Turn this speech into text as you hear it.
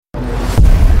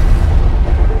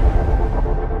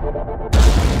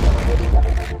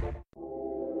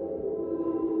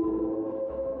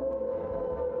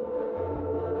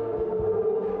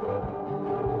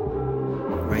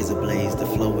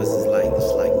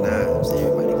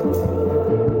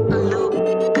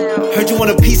you want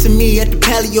a piece of me at the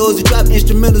palios. You drop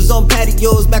instrumentals on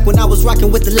patios. Back when I was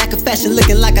rocking with the lack of fashion,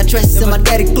 looking like I dressed in my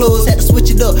daddy clothes. Had to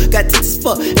switch it up, got tits as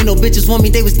fuck. Ain't no bitches want me,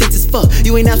 they was tits as fuck.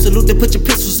 You ain't absolute, then put your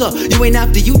pistols up. You ain't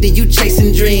after you, then you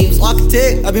chasing dreams.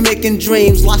 Architect, I be making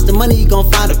dreams. Lost the money, you gon'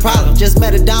 find a problem. Just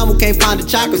met a dime who can't find a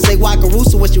chocolate. Say why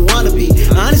Caruso, what you wanna be?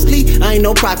 Honestly, I ain't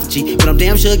no prophet G, but I'm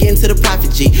damn sure getting to the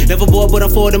profit G. Never bored, but I'm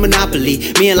for the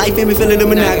monopoly. Me and life ain't me feeling the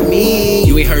monogamy.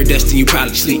 You ain't heard us till you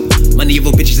probably sleep. Money of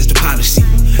bitches, that's the policy.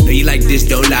 Know you like this,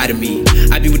 don't lie to me.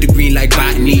 I be with the green like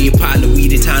botany. A pile of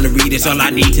weed and time to read. It's all I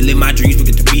need to live my dreams. We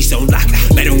get the beast on lock.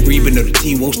 Light on green, but know the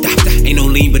team won't stop. Ain't no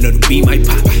lean, but know the beam might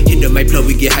pop. Hit up my plug,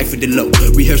 we get hype for the low.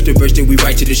 Rehearse the verse, then we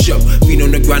write to the show. Feet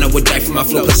on the ground, I would die for my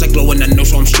flow. Plus I glow and I know,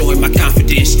 so I'm showing my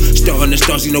confidence. Star on the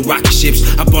stars, you know rocket ships.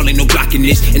 I ball ain't no blocking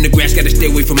this. In the grass, gotta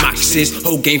stay away from moccasins.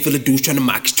 Whole game full of dudes trying to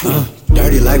mock us too.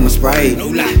 Dirty like my Sprite, No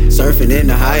lie, surfing in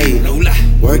the height, no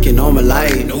lie, working on my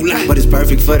life, no lie, but it's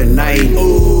perfect for the night.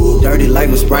 Dirty like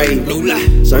my Sprite, no lie,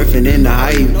 surfing in the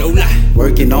height, no lie,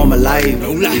 working on my life,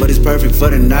 no lie, but it's perfect for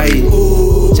the night.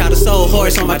 Child of soul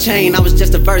horse on my chain. I was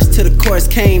just a verse till the chorus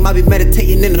came. I be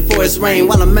meditating in the forest rain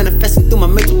while I'm manifesting through my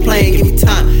mental plane. Give me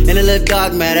time and a little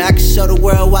dark matter. I can show the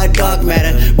world why dark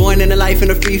matter. Born in a life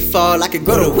in a free fall. I can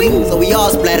grow the wings so we all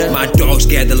splatter. My dogs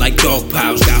gather like dog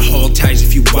piles. Got hog ties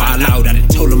if you wild out. I done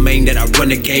told a man that I run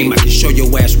the game. I can show your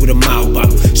ass with a mile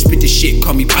bout. Spit the shit,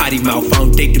 call me potty mouth. I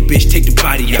don't date the bitch, take the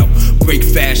body out. Break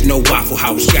fast, no Waffle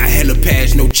House. Got hella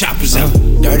pads, no choppers out.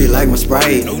 Dirty like my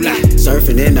Sprite, No lie,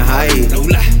 surfing in the height, no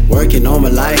lie, working on my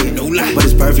life, no lie, but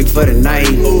it's perfect for the night.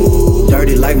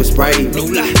 Dirty like my Sprite, no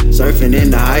lie, surfing in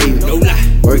the height, no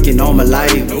lie, working on my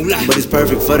life, no lie, but it's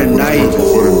perfect for the night.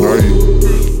 For the night.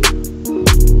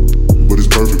 But it's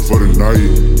perfect for the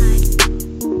night.